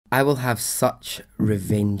I will have such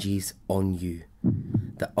revenges on you,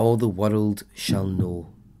 that all the world shall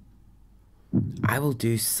know. I will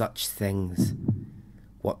do such things,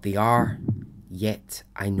 what they are, yet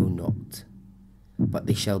I know not, but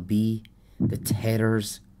they shall be the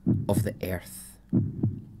terrors of the earth.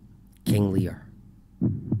 King Lear.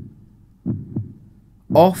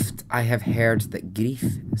 Oft I have heard that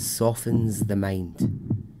grief softens the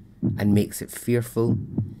mind, and makes it fearful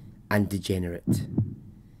and degenerate.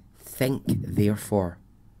 Think, therefore,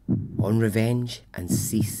 on revenge and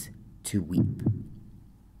cease to weep.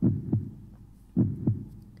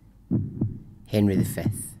 Henry V.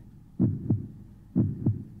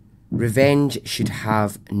 Revenge should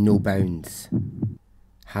have no bounds.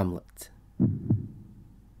 Hamlet.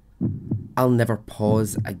 I'll never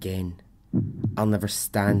pause again. I'll never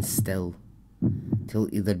stand still, till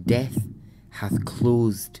either death hath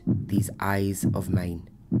closed these eyes of mine,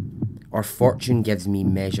 or fortune gives me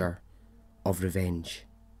measure of revenge.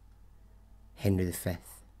 Henry V.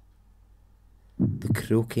 The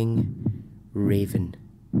croaking raven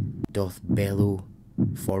doth bellow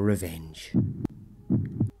for revenge.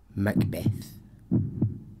 Macbeth.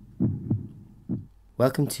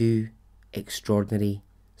 Welcome to Extraordinary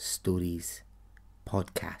Stories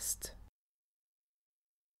Podcast.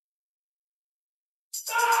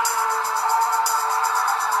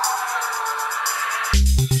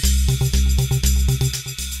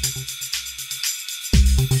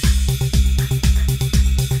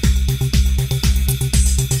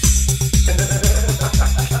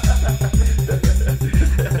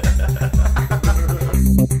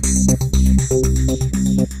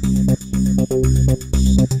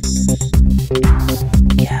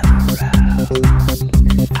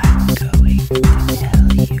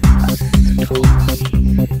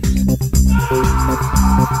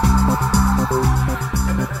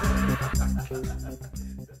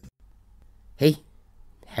 Hey,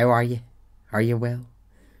 how are you? Are you well?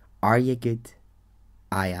 Are you good?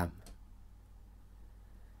 I am.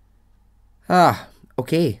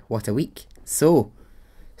 Okay, what a week. So,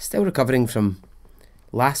 still recovering from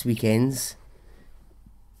last weekend's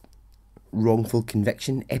wrongful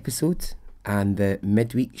conviction episode and the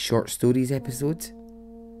midweek short stories episode.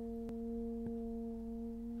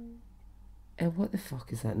 And what the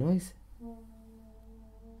fuck is that noise?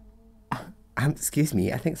 Excuse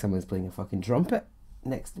me, I think someone's playing a fucking trumpet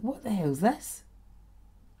next. What the hell's this?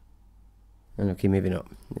 Okay, maybe not.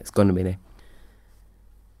 It's gone away now.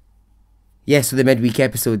 Yeah, so the midweek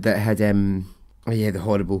episode that had, the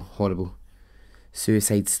horrible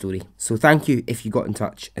suicide story. So thank you if you got in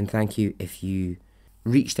touch, and thank you if you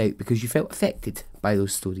reached out because you felt affected by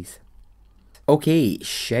those stories. Okay,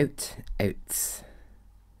 shout outs.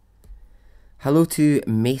 Hello to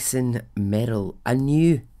Mason Merrill, a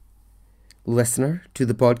new listener to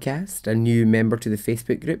the podcast, a new member to the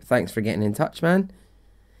Facebook group. Thanks for getting in touch, man.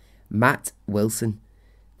 Matt Wilson,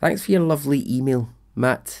 thanks for your lovely email,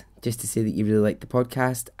 Matt, just to say that you really like the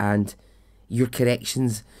podcast and your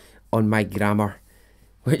corrections on my grammar,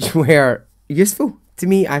 which were useful to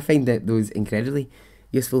me. I find that those incredibly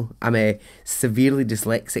useful. I'm severely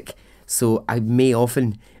dyslexic, so I may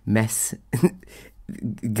often miss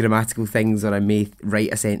grammatical things, or I may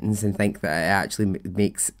write a sentence and think that it actually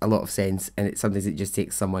makes a lot of sense, and sometimes it just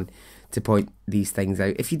takes someone to point these things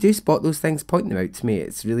out. If you do spot those things, point them out to me.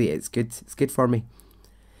 It's good for me.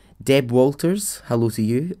 Deb Walters, hello to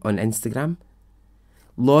you on Instagram.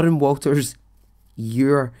 Lauren Walters,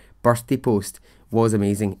 your birthday post was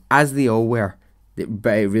amazing, as they all were,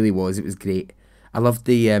 but it really was. It was great. I loved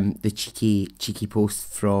the cheeky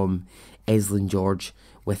post from Eslyn George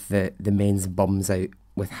with the men's bums out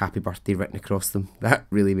with happy birthday written across them. That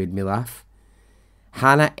really made me laugh.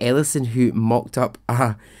 Hannah Ellison, who mocked up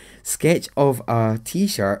a sketch of a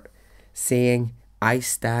t-shirt saying, "I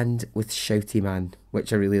stand with Shouty Man,"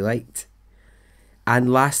 which I really liked.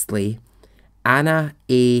 And lastly, Anna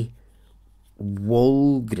A.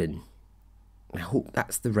 Wolgren. I hope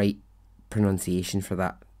that's the right pronunciation for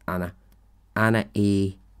that, Anna. Anna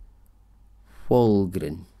A.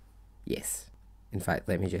 Wolgren. Yes. In fact,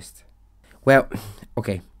 let me just... Well,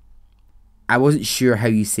 okay. I wasn't sure how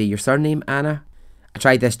you say your surname, Anna. I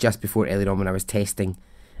tried this just before earlier on when I was testing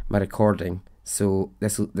my recording. So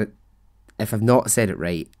if I've not said it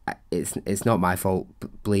right, it's not my fault.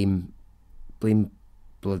 Blame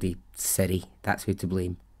bloody Siri. That's who to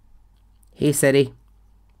blame. Hey Siri.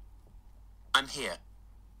 I'm here.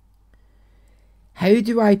 How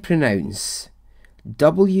do I pronounce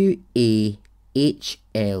WAHLGREN?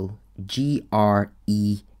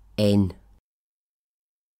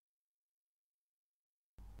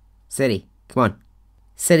 Siri, come on.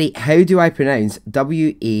 Siri, how do I pronounce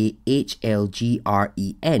Wahlgren?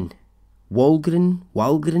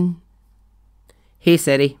 Walgren? Hey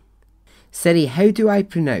Siri. Siri, how do I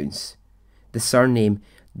pronounce the surname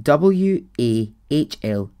Wahlgren?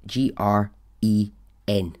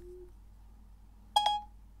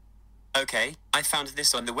 Okay, I found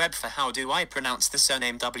this on the web for how do I pronounce the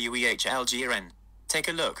surname Wehlgren. Take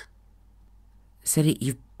a look. Siri,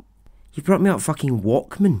 you brought me up fucking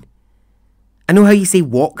Walkman. I know how you say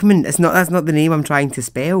Walkman. That's not the name I'm trying to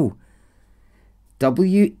spell.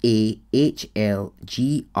 Wahlgren.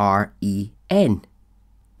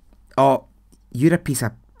 Oh, you're a piece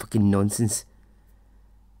of fucking nonsense.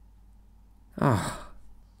 Oh,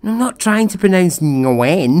 I'm not trying to pronounce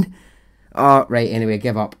Nguyen. Oh, right, anyway,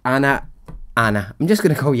 give up. Anna. I'm just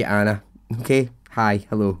going to call you Anna. Okay? Hi,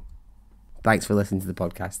 hello. Thanks for listening to the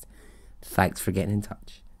podcast. Thanks for getting in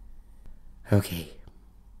touch. Okay.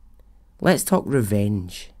 Let's talk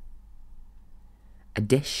revenge. A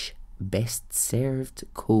dish best served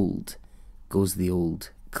cold, goes the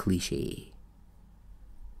old cliche.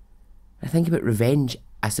 I think about revenge.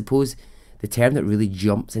 I suppose the term that really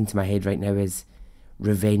jumps into my head right now is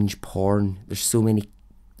revenge porn. There's so many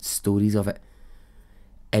stories of it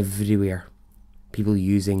everywhere. People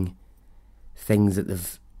using things that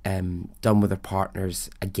they've done with their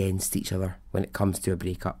partners against each other when it comes to a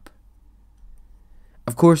breakup.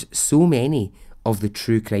 Of course, so many of the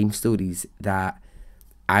true crime stories that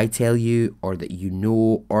I tell you, or that you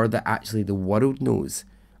know, or that actually the world knows,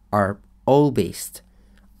 are all based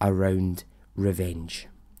around revenge.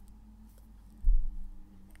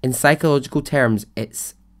 In psychological terms,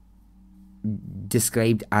 it's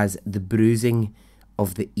described as the bruising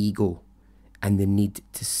of the ego and the need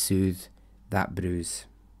to soothe that bruise.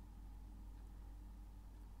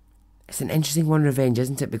 It's an interesting one, revenge,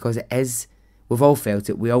 isn't it? Because it is, we've all felt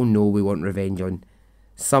it, we all know we want revenge on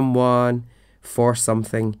someone, for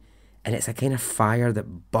something, and it's a kind of fire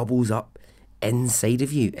that bubbles up inside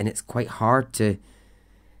of you, and it's quite hard to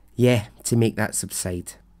make that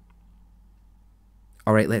subside.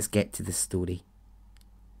 Alright, let's get to the story.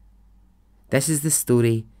 This is the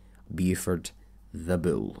story Buford the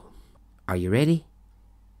Bull. Are you ready?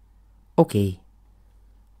 Okay,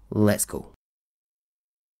 let's go.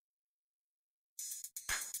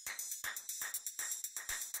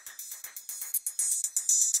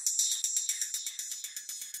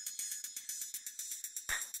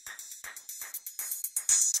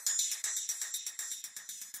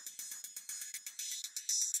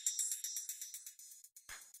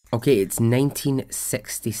 Okay, it's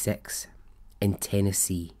 1966 in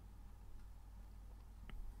Tennessee.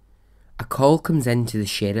 A call comes into the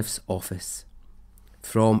sheriff's office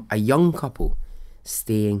from a young couple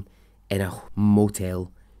staying in a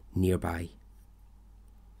motel nearby.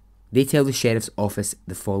 They tell the sheriff's office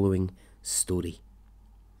the following story.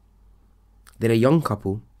 They're a young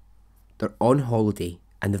couple, they're on holiday,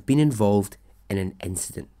 and they've been involved in an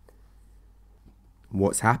incident.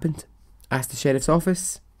 What's happened? Asked the sheriff's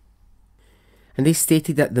office. And they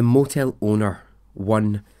stated that the motel owner,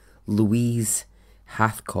 one Louise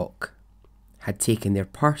Hathcock, had taken their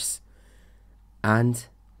purse and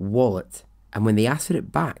wallet, and when they asked for it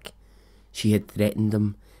back, she had threatened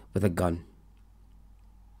them with a gun.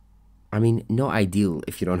 I mean, not ideal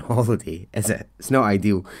if you're on holiday, is it? It's not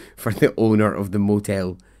ideal for the owner of the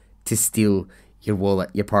motel to steal your wallet,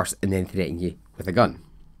 your purse, and then threaten you with a gun.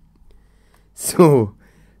 So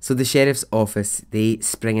the sheriff's office, they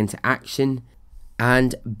spring into action,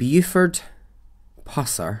 and Buford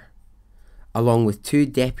Pusser, along with 2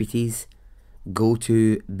 deputies, go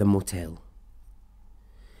to the motel.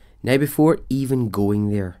 Now, before even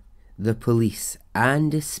going there, the police,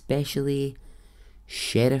 and especially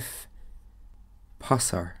Sheriff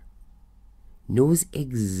Pusser, knows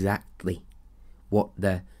exactly what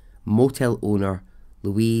the motel owner,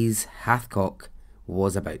 Louise Hathcock,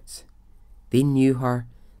 was about. They knew her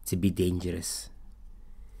to be dangerous.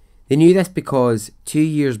 They knew this because 2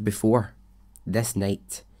 years before this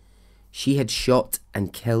night, she had shot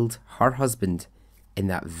and killed her husband in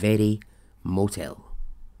that very motel.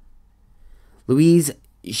 Louise,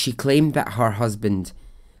 she claimed that her husband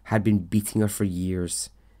had been beating her for years,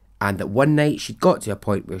 and that one night she'd got to a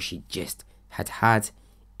point where she just had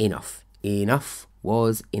enough. Enough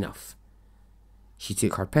was enough. She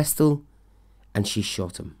took her pistol and she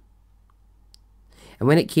shot him. And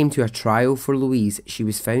when it came to a trial for Louise, she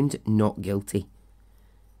was found not guilty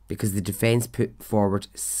because the defence put forward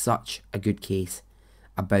such a good case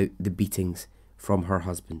about the beatings from her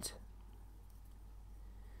husband.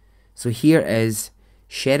 So here is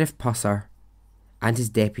Sheriff Pusser and his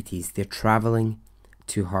deputies. They're travelling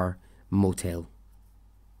to her motel.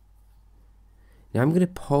 Now I'm going to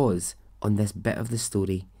pause on this bit of the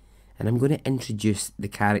story and I'm going to introduce the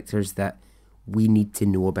characters that we need to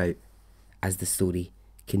know about as the story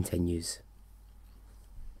continues.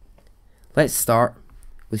 Let's start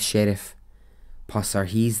with Sheriff Pusser.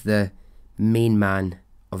 He's the main man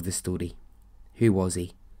of the story. Who was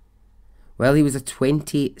he? Well, he was a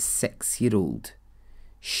 26-year-old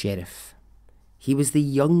sheriff. He was the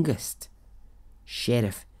youngest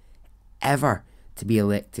sheriff ever to be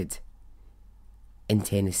elected in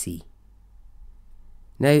Tennessee.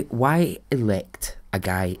 Now, why elect a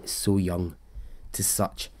guy so young to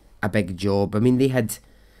such a big job? I mean, they had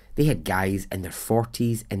guys in their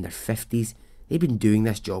 40s, in their 50s. They've been doing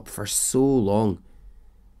this job for so long.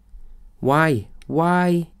 Why?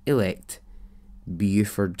 Why elect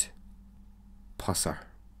Buford Pusser?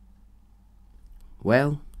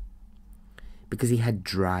 Well, because he had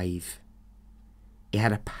drive. He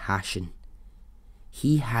had a passion.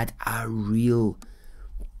 He had a real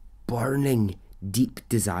burning, deep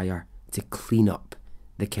desire to clean up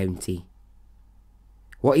the county.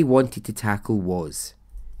 What he wanted to tackle was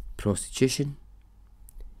prostitution,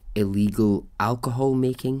 illegal alcohol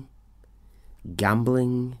making,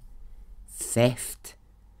 gambling, theft,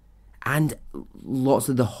 and lots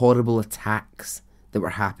of the horrible attacks that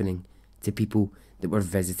were happening to people that were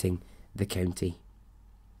visiting the county.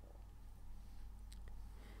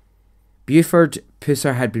 Buford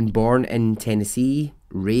Pusser had been born in Tennessee,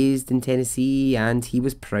 raised in Tennessee, and he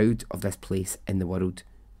was proud of this place in the world.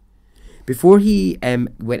 Before he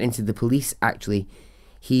went into the police, actually,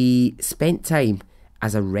 he spent time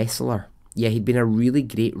as a wrestler. Yeah, he'd been a really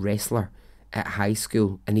great wrestler at high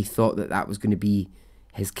school, and he thought that that was going to be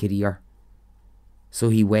his career. So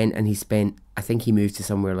he went and he spent, I think he moved to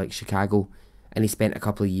somewhere like Chicago, and he spent a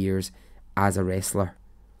couple of years as a wrestler.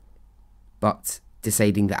 But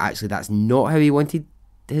deciding that actually that's not how he wanted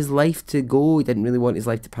his life to go, he didn't really want his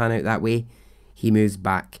life to pan out that way, he moves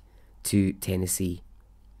back to Tennessee.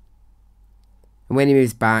 And when he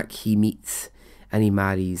moves back, he meets and he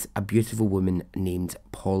marries a beautiful woman named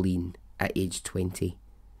Pauline at age 20.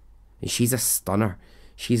 And she's a stunner.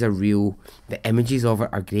 She's a real, the images of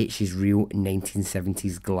her are great. She's real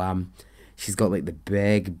 1970s glam. She's got like the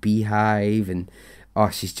big beehive and oh,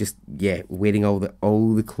 she's just, yeah, wearing all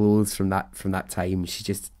the clothes from that time.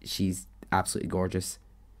 She's absolutely gorgeous.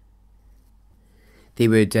 They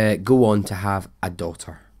would go on to have a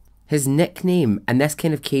daughter. His nickname, and this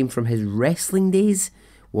kind of came from his wrestling days,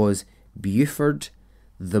 was Buford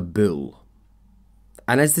the Bull.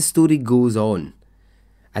 And as the story goes on,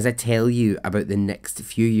 as I tell you about the next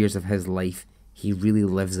few years of his life, he really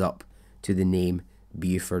lives up to the name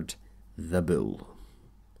Buford the Bull.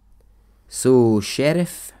 So,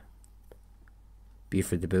 Sheriff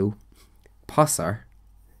Buford the Bull, Pusser,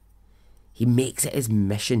 he makes it his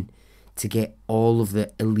mission to get all of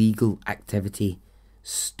the illegal activity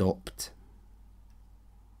stopped.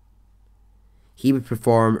 He would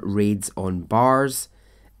perform raids on bars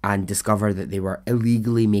and discover that they were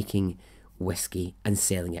illegally making whiskey and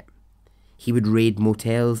selling it. He would raid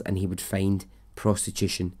motels and he would find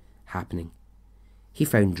prostitution happening. He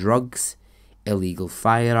found drugs, illegal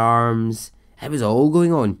firearms. It was all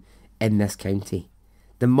going on in this county.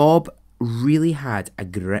 The mob really had a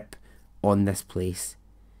grip on this place,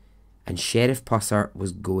 and Sheriff Pusser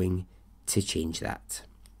was going to change that.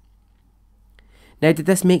 Now, did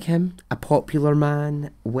this make him a popular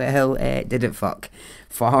man? Well, did it fuck?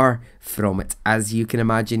 Far from it. As you can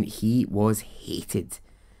imagine, he was hated.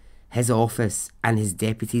 His office and his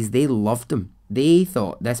deputies, they loved him. They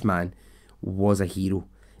thought this man was a hero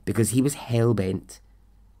because he was hell-bent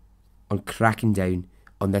on cracking down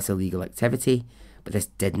on this illegal activity, but this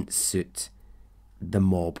didn't suit the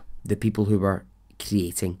mob, the people who were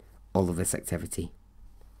creating all of this activity.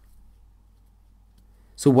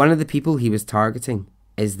 So one of the people he was targeting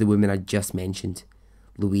is the woman I just mentioned,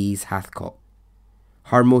 Louise Hathcott.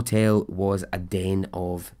 Her motel was a den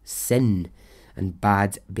of sin and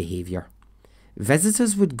bad behaviour.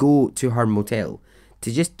 Visitors would go to her motel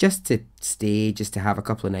to just to stay, just to have a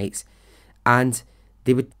couple of nights, and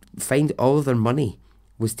they would find all of their money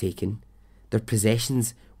was taken, their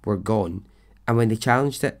possessions were gone, and when they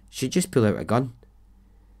challenged it, she'd just pull out a gun.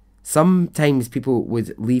 Sometimes people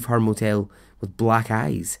would leave her motel with black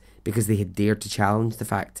eyes because they had dared to challenge the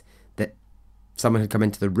fact that someone had come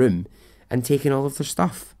into the room and taken all of their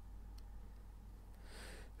stuff.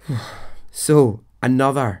 So,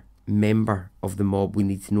 another member of the mob we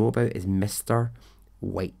need to know about is Mr.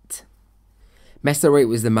 White. Mr. White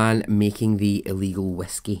was the man making the illegal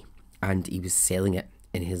whiskey, and he was selling it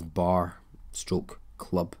in his bar stroke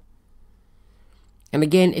club. And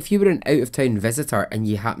again, if you were an out-of-town visitor and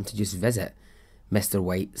you happened to just visit, Mr.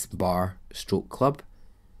 White's bar stroke club,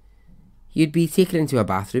 you'd be taken into a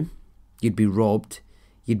bathroom, you'd be robbed,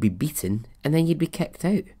 you'd be beaten, and then you'd be kicked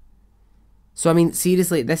out. So, I mean,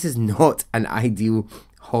 seriously, this is not an ideal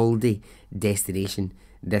holiday destination,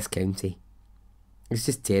 this county. It's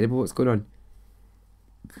just terrible what's going on.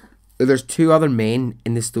 There's 2 other men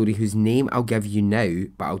in the story whose name I'll give you now,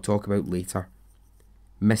 but I'll talk about later.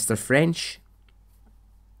 Mr. French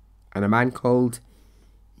and a man called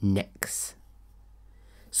Nix.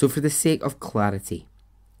 So for the sake of clarity,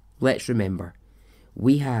 let's remember,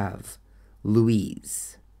 we have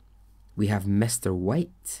Louise, we have Mr.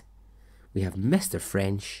 White, we have Mr.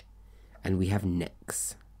 French, and we have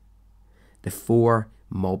Nix. The 4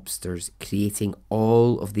 mobsters creating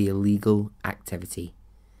all of the illegal activity.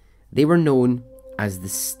 They were known as the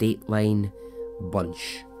State Line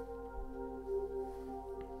Bunch.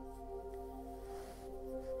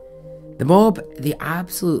 The mob, they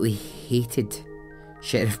absolutely hated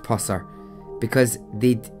Sheriff Pusser because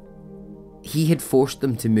he had forced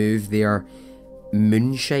them to move their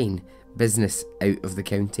moonshine business out of the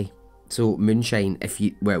county. So moonshine,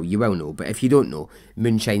 you will know, but if you don't know,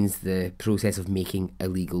 moonshine's the process of making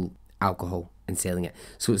illegal alcohol and selling it.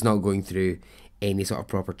 So it's not going through any sort of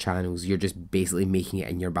proper channels. You're just basically making it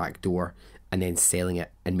in your back door and then selling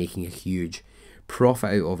it and making a huge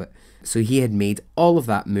profit out of it. So he had made all of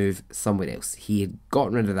that move somewhere else. He had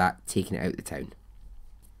gotten rid of that, taken it out of the town.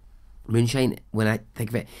 Moonshine, when I think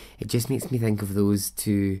of it, it just makes me think of those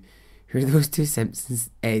 2, who are those 2 Simpsons,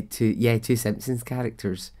 2 Simpsons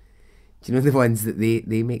characters. Do you know the ones that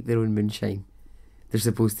they make their own moonshine? They're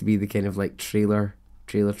supposed to be the kind of like trailer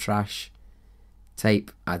trash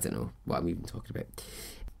type. I don't know what I'm even talking about.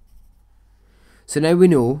 So now we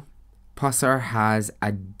know Pusser has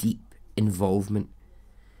a deep involvement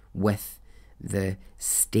with the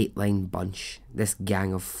State Line Bunch, this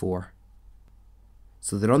gang of 4.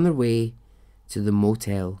 So they're on their way to the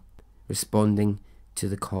motel, responding to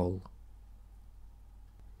the call.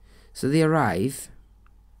 So they arrive,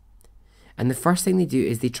 and the first thing they do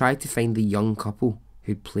is they try to find the young couple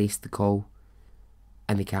who'd placed the call,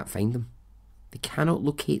 and they can't find them. They cannot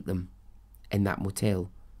locate them in that motel.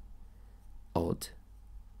 Odd.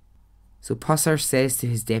 So Pusser says to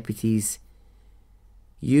his deputies,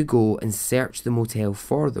 "You go and search the motel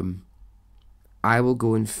for them. I will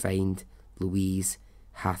go and find Louise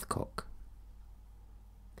Hathcock."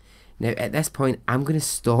 Now at this point I'm going to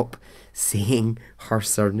stop saying her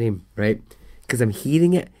surname, right? Because I'm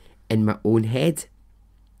hearing it in my own head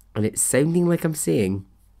and it's sounding like I'm saying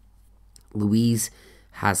Louise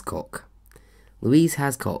Hascock. Louise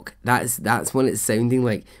Hascock. That's what it's sounding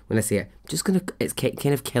like when I say it. It's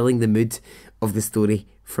kind of killing the mood of the story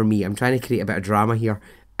for me. I'm trying to create a bit of drama here,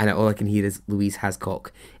 and all I can hear is Louise Hascock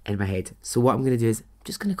in my head. So what I'm going to do is I'm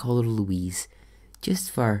just going to call her Louise, just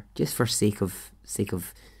for sake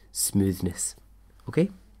of smoothness. Okay.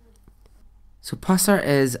 So Pusser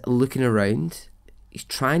is looking around. He's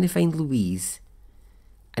trying to find Louise,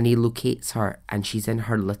 and he locates her, and she's in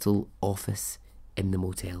her little office in the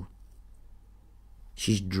motel.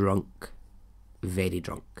 She's drunk, very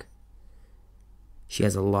drunk. She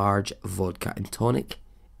has a large vodka and tonic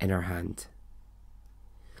in her hand.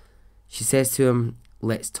 She says to him,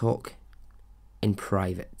 "Let's talk in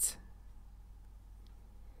private."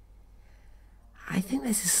 I think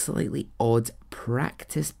this is slightly odd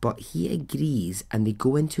practice, but he agrees and they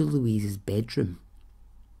go into Louise's bedroom.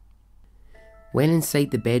 When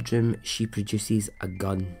inside the bedroom, she produces a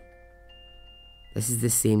gun. This is the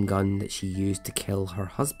same gun that she used to kill her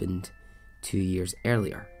husband 2 years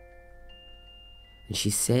earlier. And she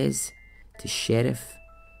says to Sheriff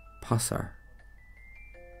Pusser,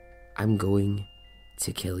 "I'm going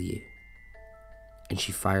to kill you." And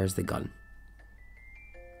she fires the gun.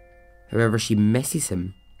 However, she misses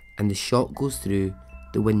him and the shot goes through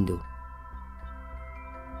the window.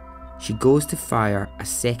 She goes to fire a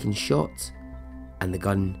second shot and the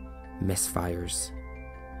gun misfires.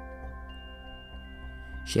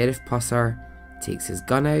 Sheriff Pusser takes his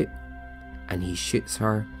gun out and he shoots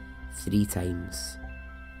her 3 times.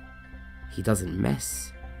 He doesn't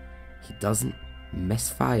miss. He doesn't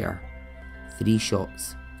misfire. 3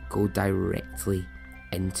 shots go directly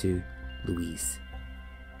into Louise.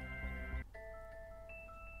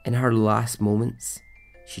 In her last moments,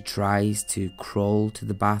 she tries to crawl to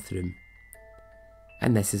the bathroom,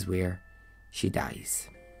 and this is where she dies.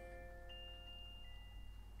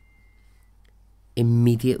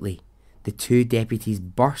 Immediately, the 2 deputies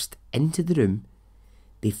burst into the room.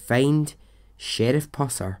 They find Sheriff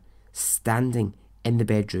Pusser standing in the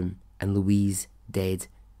bedroom and Louise dead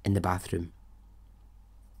in the bathroom.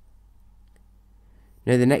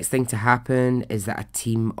 Now, the next thing to happen is that a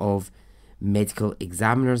team of medical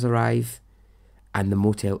examiners arrive and the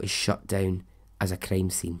motel is shut down as a crime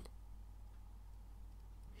scene.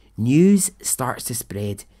 News starts to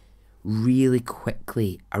spread really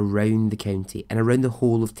quickly around the county and around the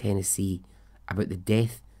whole of Tennessee about the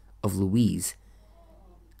death of Louise,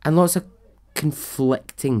 and lots of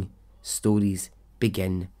conflicting stories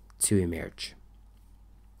begin to emerge.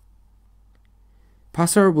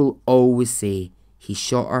 Pusser will always say he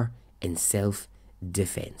shot her in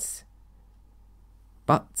self-defence,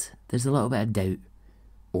 but there's a little bit of doubt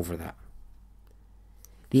over that.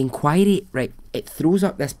 The inquiry, it throws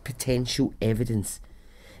up this potential evidence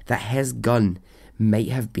that his gun might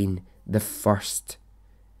have been the first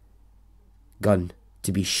gun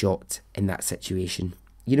to be shot in that situation.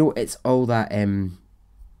 You know, it's all that, I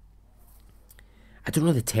don't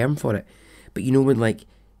know the term for it, but you know when I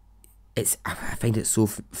find it so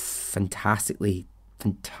fantastically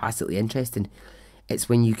interesting. It's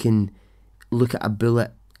when you can look at a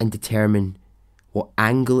bullet and determine what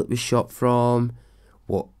angle it was shot from,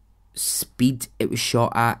 what speed it was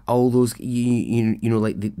shot at, all those, you know,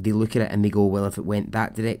 like they look at it and they go, well, if it went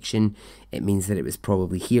that direction, it means that it was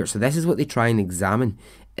probably here. So this is what they try and examine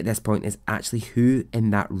at this point, is actually who in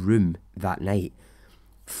that room that night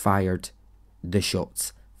fired the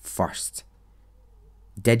shots first.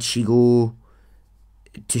 Did she go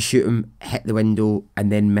to shoot him, hit the window,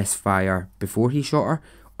 and then misfire before he shot her?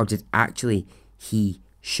 Or did actually he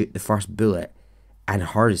shoot the first bullet and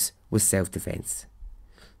hers was self-defence?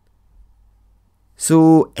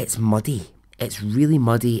 So it's muddy. It's really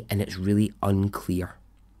muddy and it's really unclear.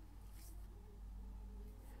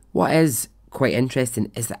 What is quite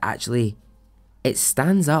interesting is that actually it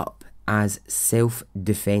stands up as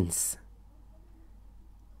self-defence.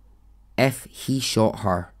 If he shot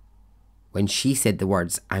her when she said the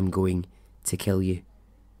words, "I'm going to kill you,"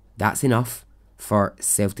 that's enough for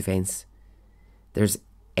self-defence. There's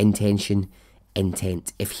intention,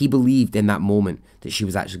 intent. If he believed in that moment that she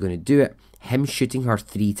was actually going to do it, him shooting her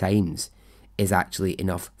 3 times is actually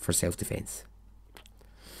enough for self-defence.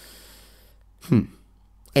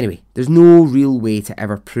 Anyway, there's no real way to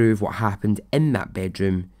ever prove what happened in that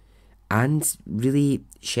bedroom, and really,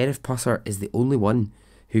 Sheriff Pusser is the only one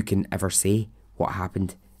who can ever say what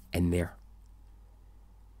happened in there.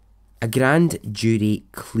 A grand jury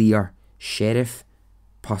clear Sheriff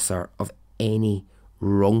Pusser of any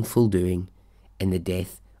wrongful doing in the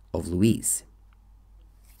death of Louise.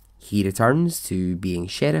 He returns to being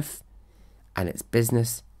sheriff, and it's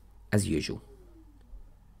business as usual.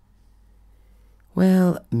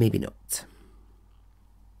 Well, maybe not.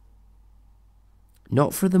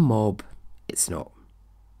 Not for the mob, it's not.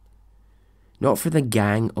 Not for the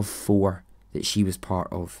gang of 4 that she was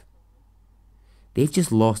part of. They've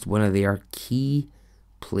just lost one of their key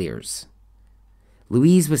players.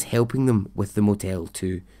 Louise was helping them with the motel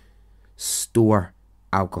to store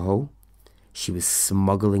alcohol. She was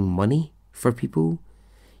smuggling money for people.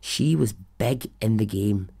 She was big in the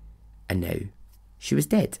game, and now she was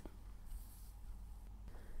dead.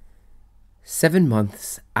 7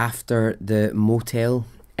 months after the motel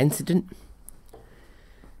incident,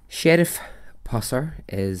 Sheriff Pusser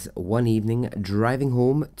is one evening driving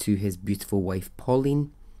home to his beautiful wife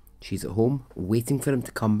Pauline. She's at home waiting for him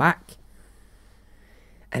to come back.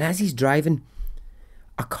 And as he's driving,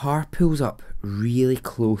 a car pulls up really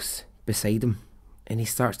close beside him, and he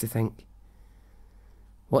starts to think,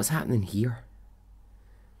 what's happening here?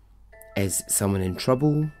 Is someone in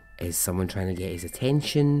trouble? Is someone trying to get his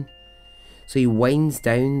attention? So he winds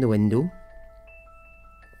down the window,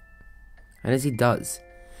 and as he does,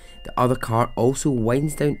 the other car also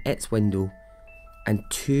winds down its window, and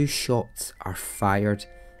 2 shots are fired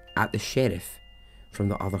at the sheriff from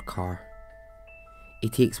the other car. He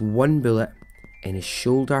takes one bullet in his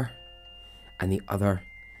shoulder and the other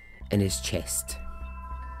in his chest.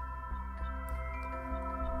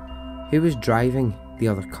 Who was driving the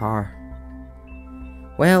other car?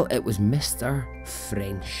 Well, it was Mr.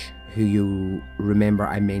 French, who you'll remember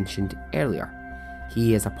I mentioned earlier.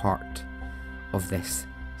 He is a part of this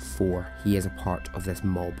 4. He is a part of this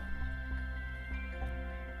mob.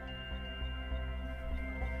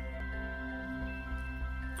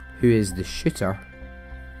 Who is the shooter?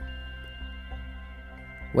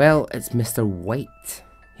 Well, it's Mr. White,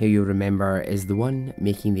 who you'll remember is the one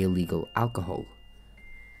making the illegal alcohol.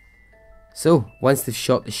 So, once they've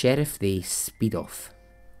shot the sheriff, they speed off.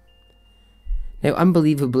 Now,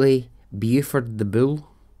 unbelievably, Buford the Bull,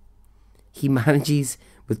 he manages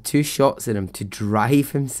with 2 shots in him to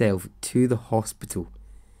drive himself to the hospital.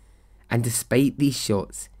 And despite these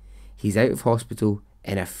shots, he's out of hospital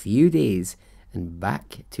in a few days and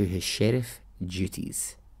back to his sheriff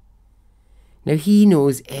duties. Now he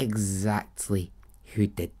knows exactly who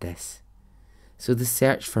did this, so the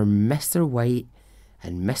search for Mr. White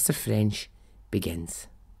and Mr. French begins.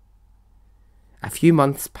 A few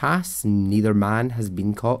months pass and neither man has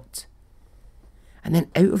been caught. And then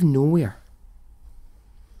out of nowhere,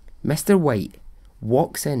 Mr. White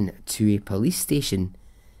walks in to a police station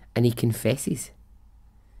and he confesses.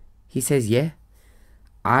 He says, yeah,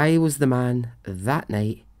 I was the man that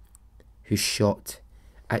night who shot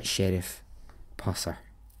at Sheriff Pusser.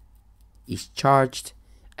 He's charged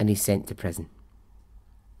and he's sent to prison.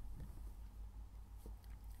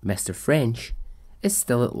 Mr. French is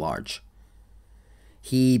still at large.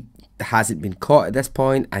 He hasn't been caught at this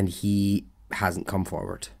point and he hasn't come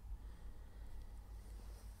forward.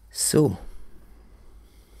 So,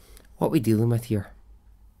 what are we dealing with here?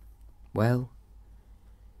 Well,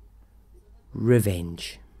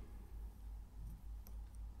 revenge.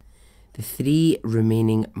 The three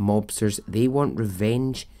remaining mobsters, they want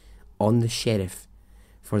revenge on the sheriff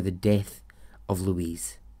for the death of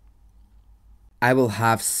Louise. I will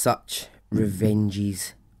have such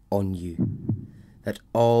revenges on you that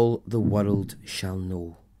all the world shall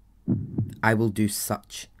know. I will do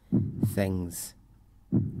such things.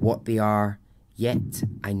 What they are, yet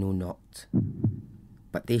I know not.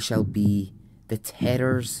 But they shall be the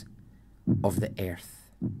terrors of the earth.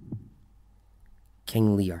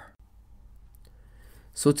 King Lear.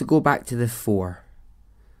 So to go back to the four.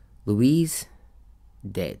 Louise,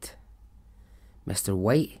 dead. Mr.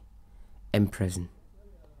 White, in prison.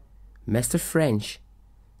 Mr. French,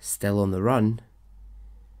 still on the run.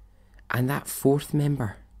 And that fourth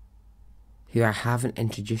member, who I haven't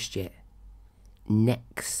introduced yet,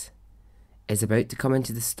 Nix, is about to come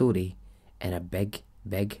into the story in a big,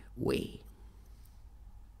 big way.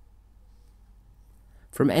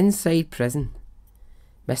 From inside prison,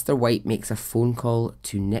 Mr. White makes a phone call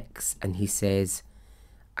to Nix and he says,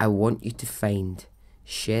 I want you to find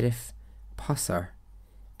Sheriff Pusser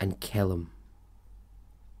and kill him.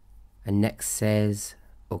 And Nix says,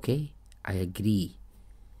 okay, I agree.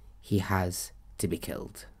 He has to be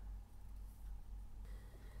killed.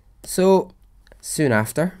 So, soon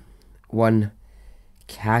after, one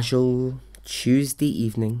casual Tuesday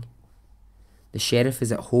evening, the sheriff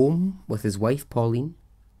is at home with his wife Pauline.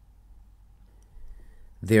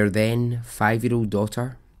 Their then 5-year-old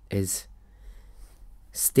daughter is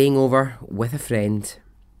staying over with a friend,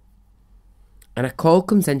 and a call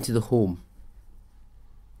comes into the home.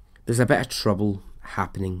 There's a bit of trouble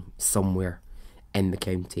happening somewhere in the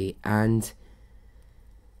county, and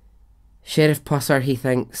Sheriff Pusser, he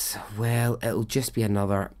thinks, well, it'll just be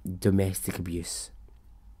another domestic abuse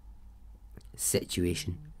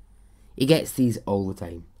situation. He gets these all the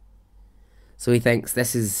time. So he thinks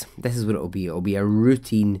this is what it'll be. It'll be a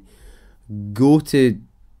routine go to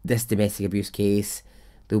this domestic abuse case.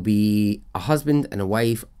 There'll be a husband and a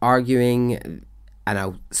wife arguing, and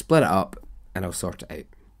I'll split it up and I'll sort it out.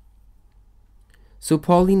 So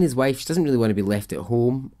Pauline, his wife, she doesn't really want to be left at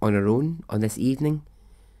home on her own on this evening.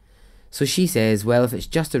 So she says, well, if it's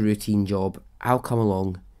just a routine job, I'll come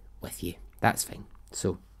along with you. That's fine.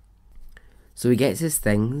 So he gets his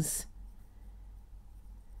things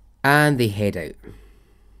and they head out.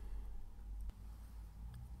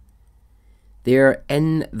 They're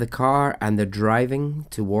in the car and they're driving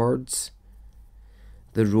towards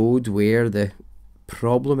the road where the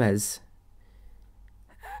problem is.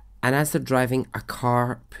 And as they're driving, a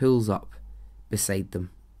car pulls up beside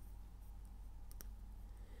them.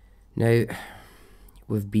 Now,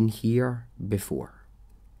 we've been here before.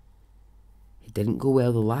 It didn't go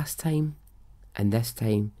well the last time, and this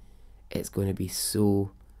time it's going to be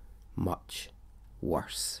so much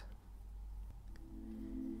worse.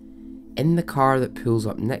 In the car that pulls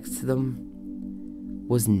up next to them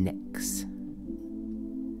was Nix,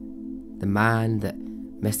 the man that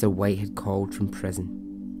Mr. White had called from prison.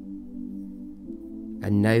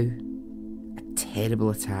 And now a terrible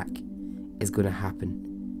attack is going to happen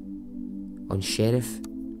on Sheriff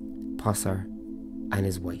Pusser and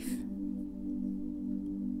his wife.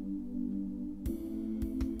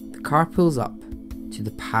 The car pulls up to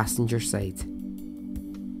the passenger side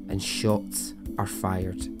and shots are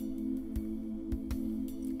fired.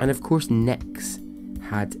 And of course Nix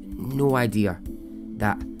had no idea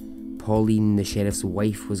that Pauline, the sheriff's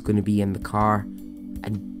wife, was going to be in the car,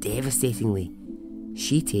 and devastatingly,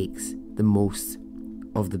 she takes the most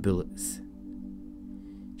of the bullets.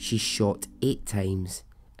 She's shot 8 times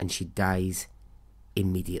and she dies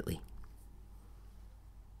immediately.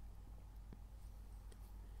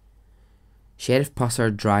 Sheriff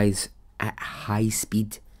Pusser drives at high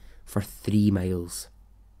speed for 3 miles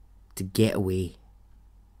to get away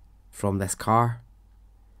from this car,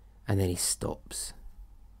 and then he stops.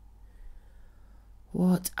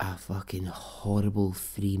 What a fucking horrible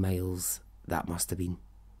 3 miles that must have been.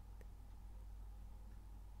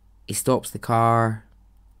 He stops the car.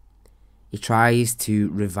 He tries to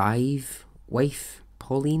revive wife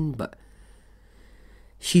Pauline, but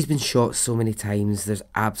she's been shot so many times, there's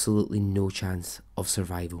absolutely no chance of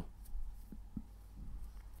survival.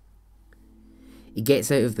 He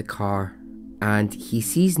gets out of the car and he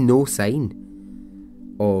sees no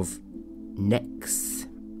sign of Nick's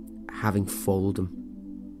having followed him.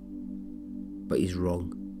 But he's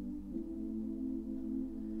wrong.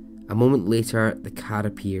 A moment later, the car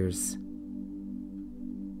appears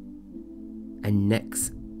and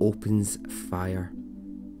Nix opens fire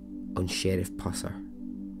on Sheriff Pusser.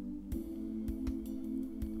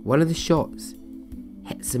 One of the shots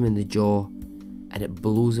hits him in the jaw and it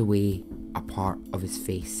blows away a part of his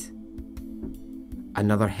face.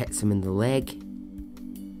 Another hits him in the leg,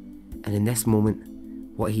 and in this moment,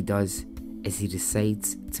 what he does is he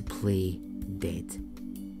decides to play dead.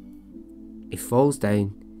 He falls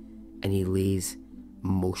down and he lays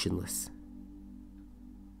motionless.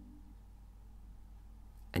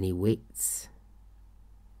 And he waits.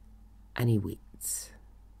 And he waits.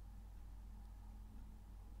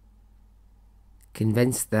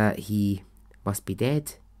 Convinced that he must be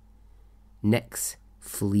dead, Nix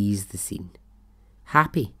flees the scene,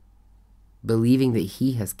 happy, believing that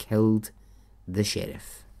he has killed the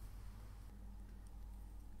sheriff.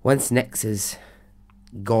 Once Nix is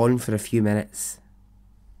gone for a few minutes,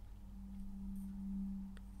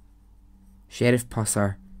 Sheriff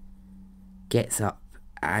Pusser gets up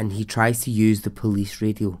and he tries to use the police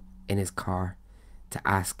radio in his car to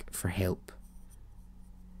ask for help.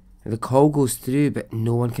 The call goes through, but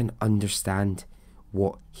no one can understand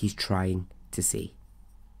what he's trying to say.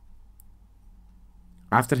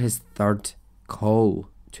 After his third call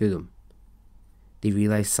to them, they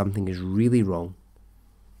realise something is really wrong.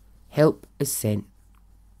 Help is sent.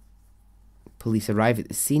 Police arrive at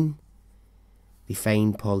the scene. They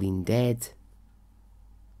find Pauline dead.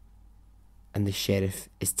 And the sheriff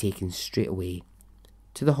is taken straight away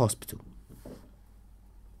to the hospital.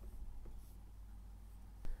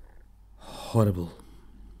 Horrible.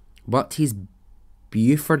 But he's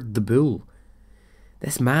Buford the Bull.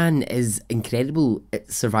 This man is incredible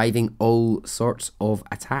at surviving all sorts of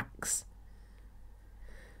attacks.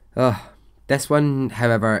 This one,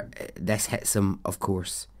 however, this hits him, of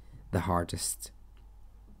course, the hardest.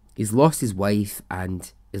 He's lost his wife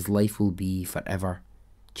and his life will be forever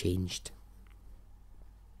changed.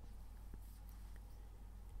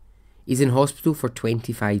 He's in hospital for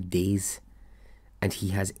 25 days and he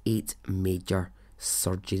has 8 major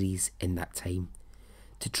surgeries in that time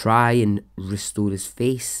to try and restore his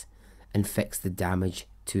face and fix the damage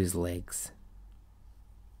to his legs.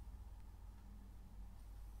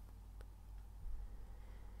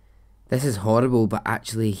 This is horrible, but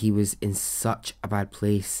actually he was in such a bad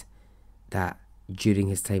place that during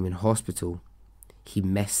his time in hospital, he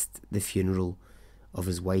missed the funeral of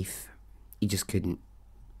his wife. He just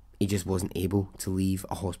wasn't able to leave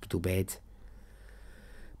a hospital bed.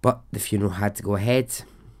 But the funeral had to go ahead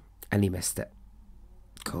and he missed it.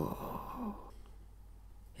 Oh.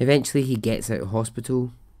 Eventually he gets out of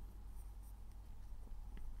hospital.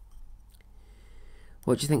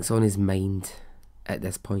 What do you think's on his mind at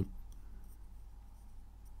this point?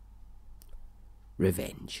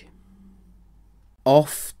 Revenge.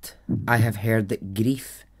 Oft I have heard that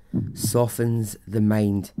grief softens the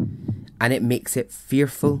mind and it makes it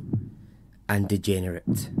fearful and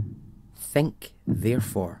degenerate. Think,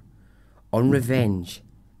 therefore, on revenge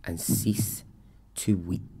and cease to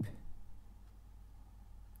weep.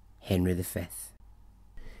 Henry V.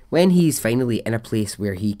 When he's finally in a place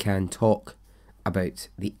where he can talk about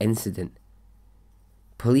the incident,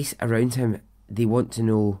 police around him, they want to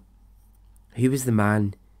know who was the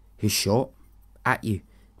man who shot at you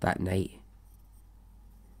that night.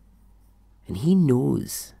 And he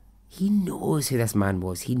knows who this man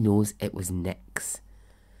was. He knows it was Nix.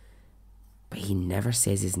 But he never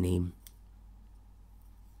says his name.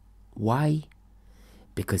 Why?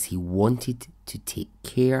 Because he wanted to take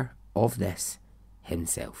care of this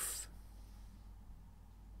himself.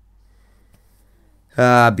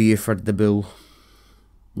 Buford the Bull.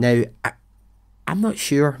 Now, I'm not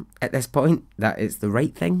sure at this point that it's the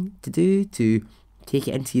right thing to do, to take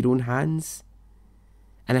it into your own hands.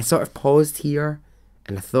 And I sort of paused here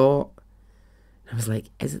and I thought, I was like,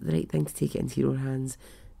 is it the right thing to take it into your own hands?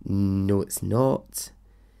 No, it's not.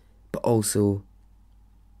 But also,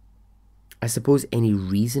 I suppose any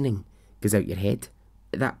reasoning goes out your head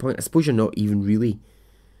at that point. I suppose you're not even really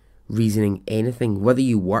reasoning anything, whether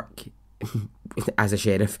you work as a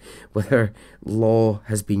sheriff, whether law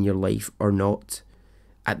has been your life or not.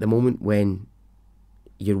 At the moment when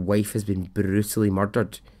your wife has been brutally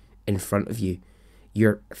murdered in front of you,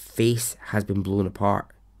 your face has been blown apart.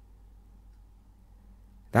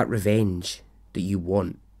 That revenge that you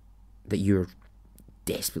want, that you're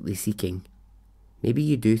desperately seeking, maybe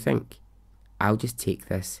you do think, I'll just take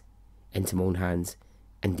this into my own hands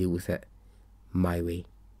and deal with it my way.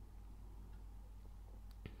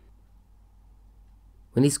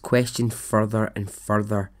 When he's questioned further and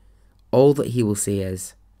further, all that he will say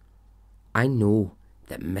is, I know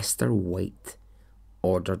that Mr. White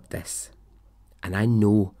ordered this, and I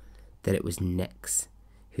know that it was Nix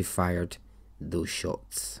who fired those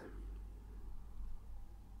shots.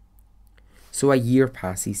 So a year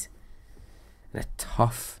passes, and a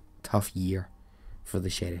tough year for the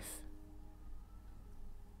sheriff.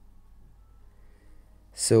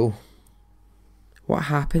 So, what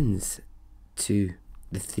happens to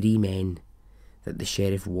the three men that the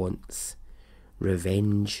sheriff wants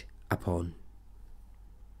revenge upon?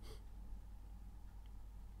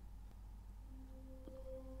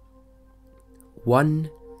 One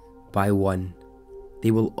by one,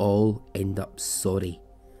 they will all end up sorry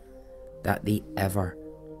that they ever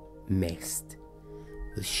messed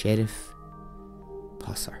with Sheriff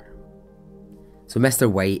Pusser. So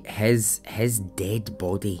Mr. White, his dead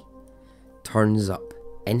body turns up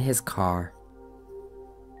in his car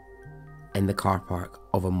in the car park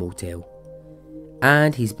of a motel,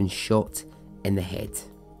 and he's been shot in the head.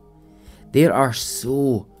 There are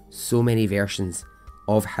so many versions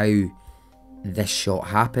of how this shot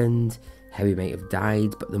happened, how he might have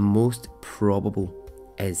died, but the most probable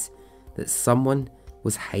is that someone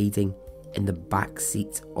was hiding in the back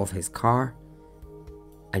seat of his car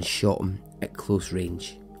and shot him at close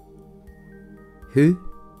range. Who?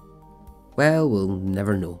 Well, we'll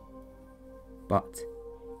never know. But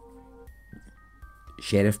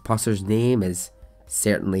Sheriff Pusser's name is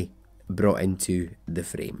certainly brought into the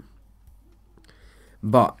frame.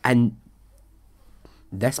 And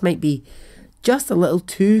this might be just a little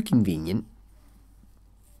too convenient,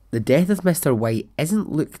 the death of Mr. White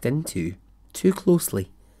isn't looked into too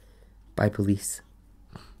closely by police.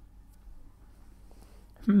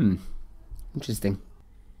 Interesting.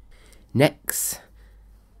 Nix,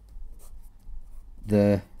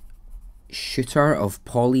 the shooter of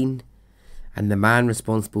Pauline and the man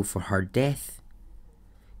responsible for her death,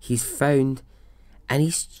 he's found and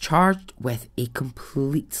he's charged with a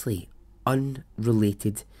completely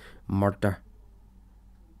unrelated murder.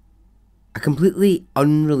 A completely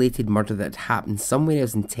unrelated murder that happened somewhere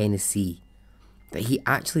else in Tennessee that he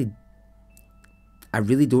actually, I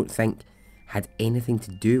really don't think, had anything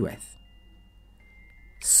to do with.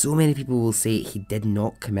 So many people will say he did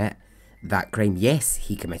not commit that crime. Yes,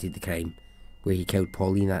 he committed the crime where he killed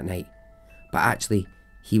Pauline that night, but actually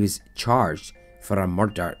he was charged for a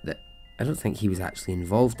murder that I don't think he was actually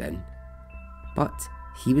involved in. But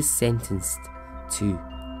he was sentenced to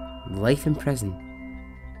life in prison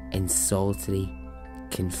in solitary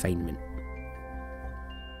confinement.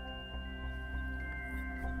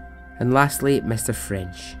 And lastly, Mr.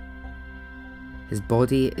 French. His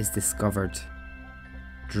body is discovered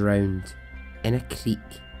drowned in a creek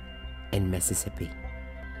in Mississippi.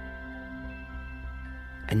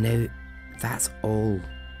 And now that's all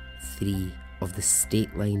three of the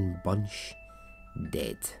State Line bunch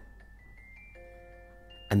dead.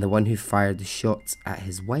 And the one who fired the shots at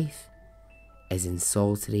his wife is in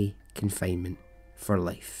solitary confinement for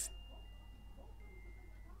life.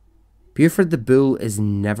 Buford the Bull is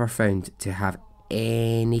never found to have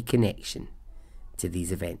any connection to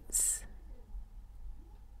these events.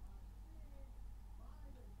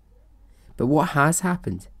 But what has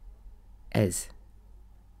happened is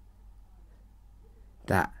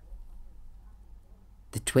that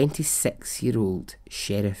the 26-year-old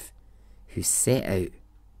sheriff who set out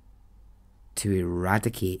to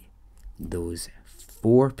eradicate those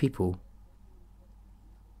 4 people,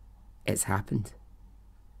 it's happened.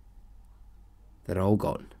 They're all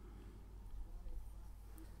gone.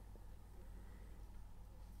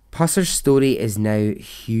 Pusser's story is now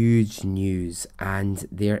huge news, and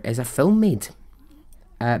there is a film made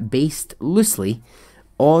based loosely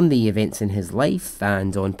on the events in his life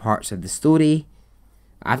and on parts of the story.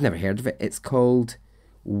 I've never heard of it. It's called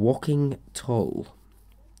Walking Tall.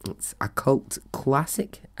 It's a cult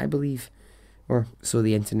classic, I believe, or so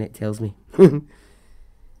the internet tells me.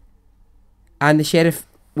 And the sheriff,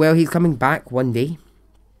 well, he's coming back one day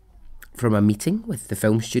from a meeting with the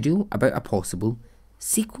film studio about a possible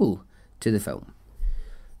sequel to the film.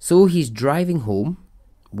 So he's driving home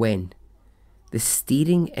when the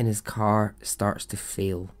steering in his car starts to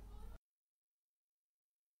fail.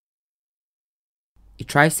 He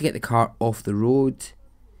tries to get the car off the road,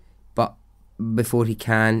 but before he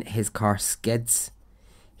can, his car skids.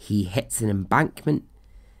 He hits an embankment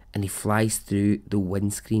and he flies through the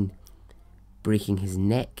windscreen, breaking his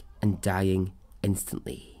neck and dying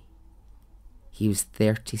instantly. He was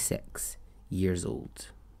 36 years old.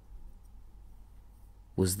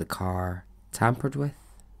 Was the car tampered with?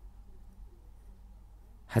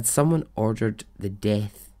 Had someone ordered the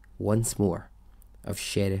death once more of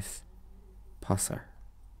Sheriff Pusser?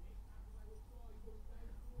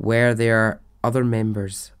 Were there other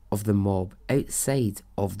members of the mob outside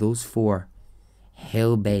of those four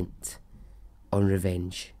hell-bent on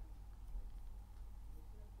revenge?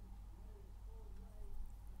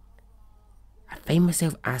 I find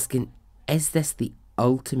myself asking, is this the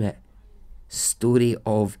ultimate story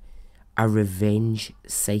of a revenge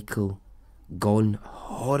cycle gone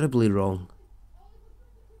horribly wrong?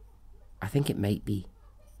 I think it might be.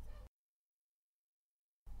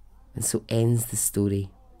 And so ends the story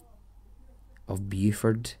of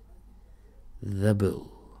Buford the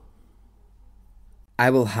Bull. I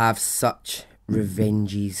will have such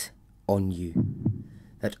revenges on you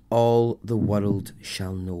that all the world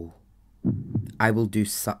shall know. I will do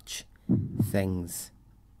such things.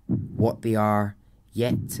 What they are,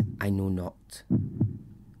 yet I know not.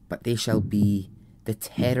 But they shall be the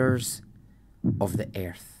terrors of the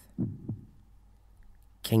earth.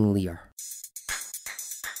 King Lear.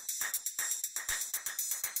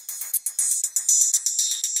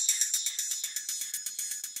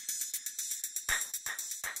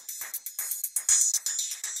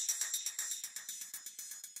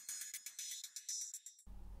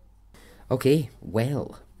 Okay,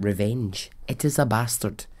 well, revenge. It is a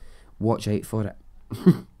bastard. Watch out for it.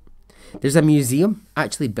 There's a museum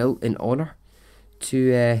actually built in honour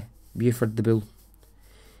to Buford the Bull.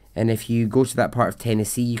 And if you go to that part of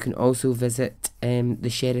Tennessee, you can also visit the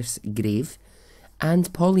sheriff's grave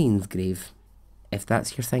and Pauline's grave, if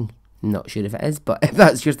that's your thing. Not sure if it is, but if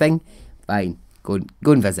that's your thing, fine. Go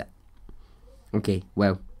and visit. Okay,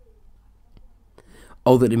 well.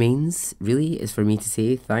 All that remains, really, is for me to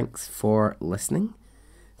say thanks for listening.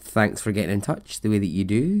 Thanks for getting in touch the way that you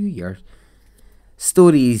do. Your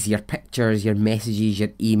stories, your pictures, your messages, your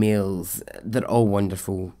emails, they're all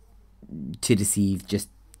wonderful to receive. Just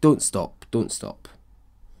don't stop. Don't stop.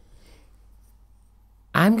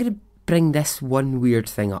 I'm going to bring this one weird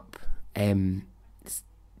thing up. It's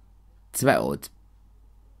a bit odd.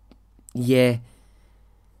 Yeah.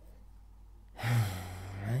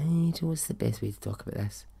 What's the best way to talk about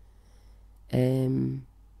this?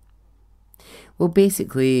 Well,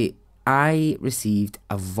 basically, I received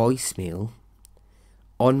a voicemail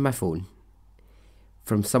on my phone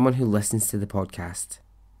from someone who listens to the podcast.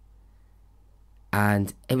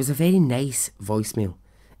 And it was a very nice voicemail.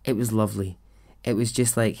 It was lovely. It was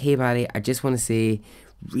just like, hey Barry, I just want to say,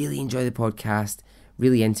 really enjoy the podcast,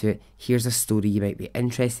 really into it. Here's a story you might be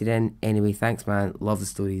interested in. Anyway, thanks man, love the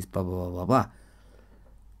stories, blah, blah, blah, blah, blah.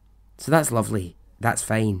 So that's lovely, that's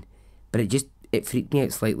fine. But it freaked me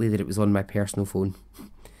out slightly that it was on my personal phone.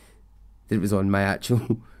 That it was on my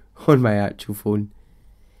actual phone.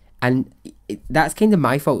 And that's kind of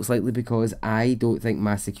my fault slightly, because I don't think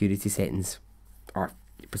my security settings are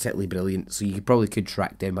particularly brilliant. So you probably could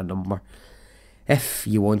track down my number if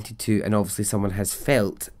you wanted to. And obviously someone has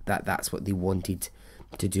felt that that's what they wanted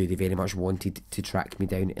to do. They very much wanted to track me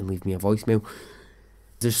down and leave me a voicemail.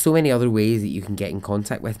 There's so many other ways that you can get in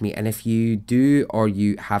contact with me. And if you do, or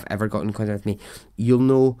you have ever gotten in contact with me, you'll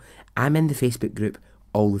know I'm in the Facebook group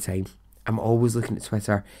all the time. I'm always looking at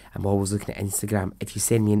Twitter. I'm always looking at Instagram. If you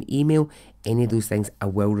send me an email, any of those things, I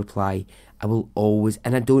will reply. I will always,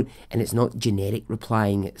 and it's not generic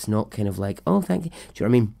replying. It's not kind of like, oh, thank you. Do you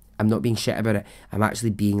know what I mean? I'm not being shit about it. I'm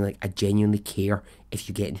actually being like, I genuinely care if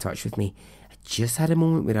you get in touch with me. I just had a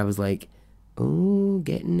moment where I was like, oh,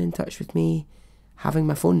 getting in touch with me, having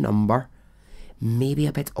my phone number, maybe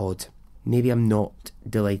a bit odd. Maybe I'm not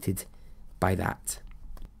delighted by that.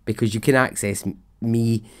 Because you can access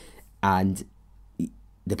me and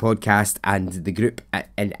the podcast and the group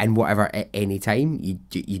and whatever at any time. You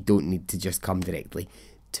don't need to just come directly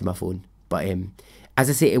to my phone. But as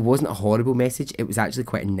I say, it wasn't a horrible message. It was actually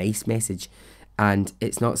quite a nice message. And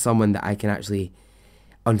it's not someone that I can actually...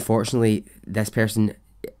 Unfortunately, this person...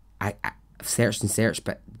 I've searched and searched,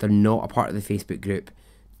 but they're not a part of the Facebook group.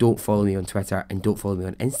 Don't follow me on Twitter and don't follow me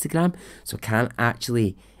on Instagram. So can't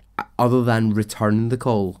actually other than return the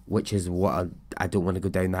call, which is what I don't want to go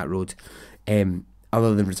down that road.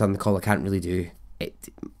 Other than return the call, I can't really do it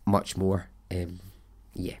much more.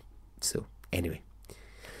 Yeah. So anyway,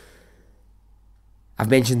 I've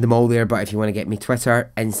mentioned them all there, but if you want to get me,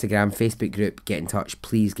 Twitter, Instagram, Facebook group, get in touch.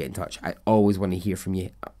 Please get in touch. I always want to hear from you.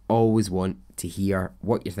 I always want to hear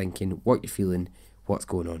what you're thinking, what you're feeling, what's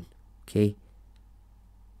going on. Okay?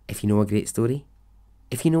 If you know a great story,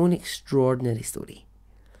 if you know an extraordinary story,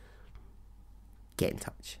 get in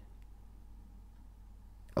touch.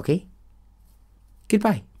 Okay?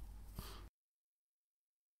 Goodbye.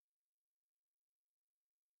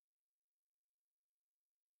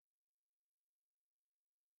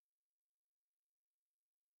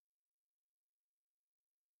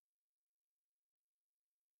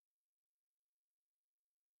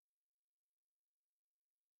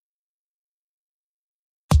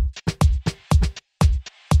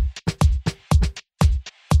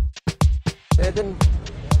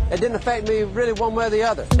 It didn't affect me really one way or the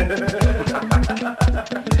other.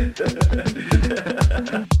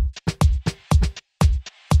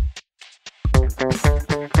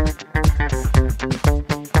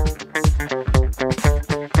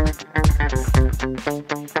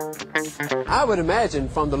 I would imagine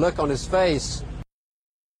from the look on his face,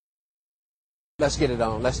 let's get it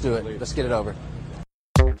on, let's do it, let's get it over.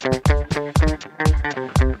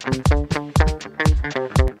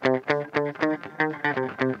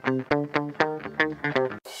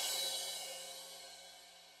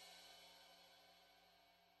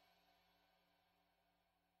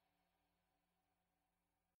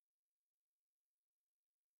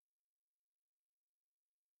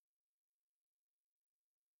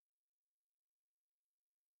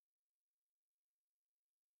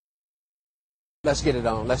 Let's get it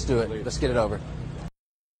on, let's do it, let's get it over.